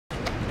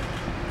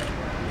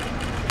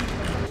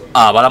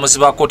abalamuzi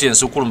ba kkooti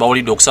ensukkulu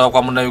bawulidde okusaba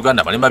kwa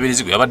munnayuganda Male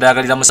Mabiriizi gwe yabadde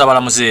ayagalira mu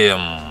Ssaabalamuzi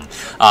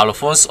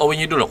Alphonse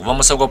Ddollo okuva mu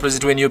musago gwa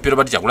pulezidenti w'NUP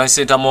Robert Kyagulanyi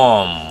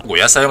Ssentamu gwe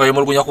yasabye nga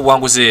yemulugunya ku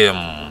bwanguzi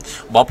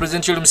bwa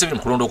pulezidenti Yoweri Museveni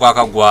mu kulonda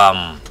okwakaggwa.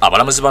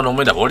 Abalamuzi bano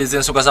omwenda bawuliza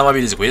ensonga za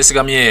Mabiriizi kwe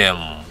yeesigamye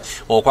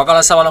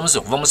okwagala Ssaabalamuzi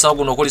okuva mu musago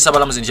guno okuli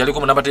Ssaabalamuzi nti yaliko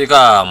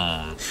munnamateeka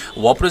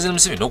wa pulezidenti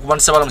Museveni n'okuba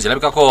nti Ssaabalamuzi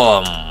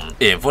yalabikako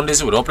enfunda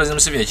eziwera wa pulezidenti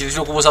Museveni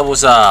ekiriira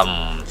okubuusabuusa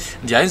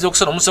nti ayinza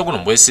okusala omusago guno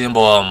mu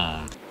bwesimbo.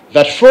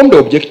 That from the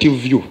objective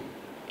view,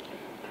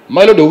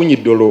 Male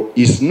Ddollo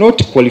is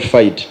not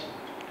qualified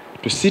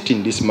to sit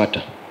in this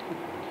matter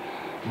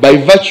by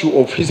virtue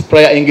of his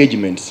prior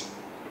engagements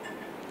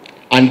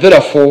and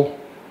therefore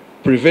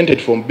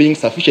prevented from being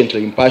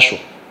sufficiently impartial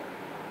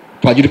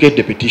to adjudicate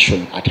the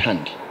petition at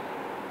hand.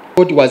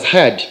 He was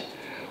hired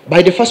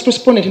by the first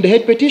respondent in the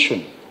head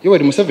petition,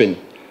 Yoweri Museveni,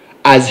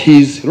 as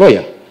his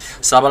lawyer.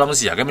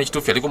 Ssaabalamuzi yagambye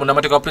ekituufu yaliko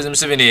munnamateeka wa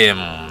pulezidenti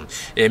Museveni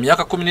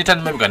emyaka 15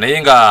 emabega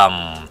naye nga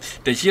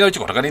tekirirawo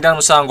kikotaganira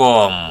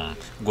n'omusango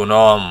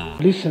guno.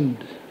 Listened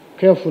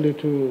carefully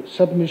to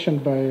submission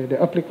by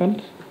the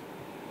applicant,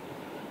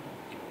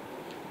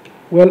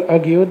 well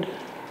argued.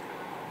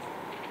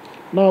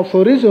 Now,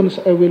 for reasons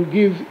I will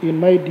give in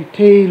my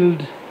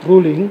detailed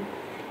ruling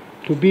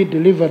to be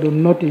delivered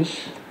on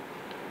notice,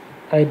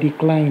 I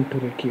decline to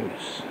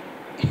recuse.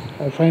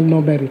 I find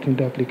no merit in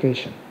the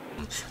application.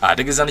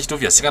 Ategeeza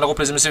n'ekituufu yasikana ku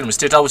pulezidenti Museveni mu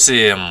State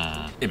House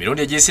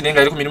emirundi egiyise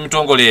nga eri ku mirimu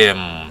mitongole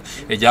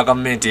egya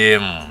gavumenti.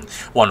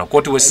 Wano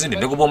kkooti w'esizindi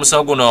negoba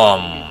omusawo guno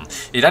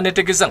era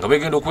netegeeza nga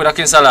bwegenda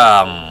okubeerako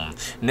ensala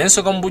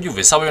n'ensonga mu bujjuvu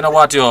essaawa yonna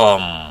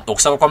bw'atyo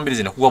okusaba kwa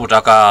Mabiriizi ne kugwa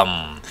butaka.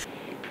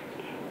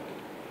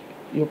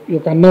 You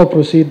can now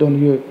proceed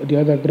on the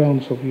other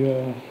grounds of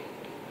your...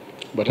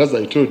 But as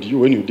I told you,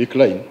 when you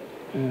decline,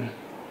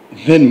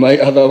 then my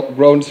other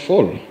grounds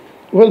fall.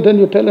 Well, then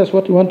you tell us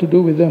what you want to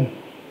do with them.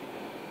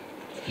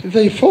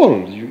 They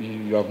fall.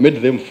 You have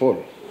made them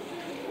fall.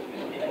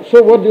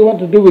 So what do you want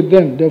to do with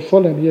them? They've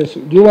fallen, yes.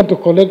 Do you want to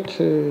collect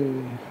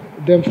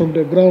them from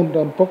the ground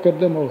and pocket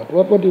them or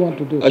what? What do you want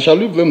to do? I shall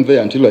leave them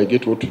there until I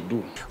get what to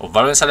do.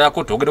 Oluvannyuma lw'ensala ya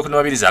kkooti ogenda okuli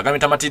Mabiriizi agambye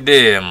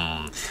tamatidde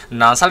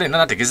na nsala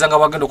ennana ategeeza nga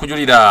bwagenda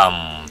okujulira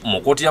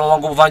mu kkooti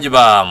y'amawanga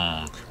g'obuvanjuba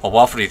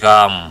obwa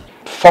Afrika.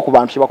 Tufa ku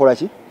bantu kye bakola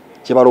ki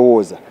kye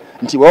balowooza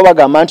nti bwe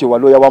bagamba nti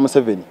owalooya wa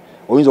Museveni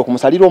oyinza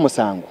okumusalira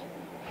omusango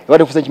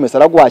ebadde fusa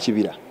ekimesala gwa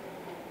kibira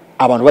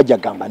abantu bajja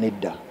gamba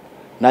nedda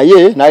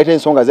naye nayita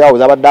ensonga zaawo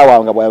zabadde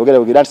awo nga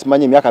bwayogera nti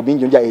simanyi emyaka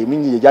mingi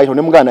emingi egyayita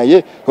ne mugana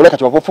naye oleka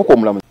kye bafuuka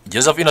omulamu.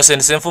 Joseph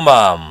Innocent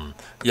Senfuma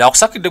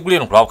yakusakidde guli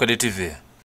eno ku Bukedde TV.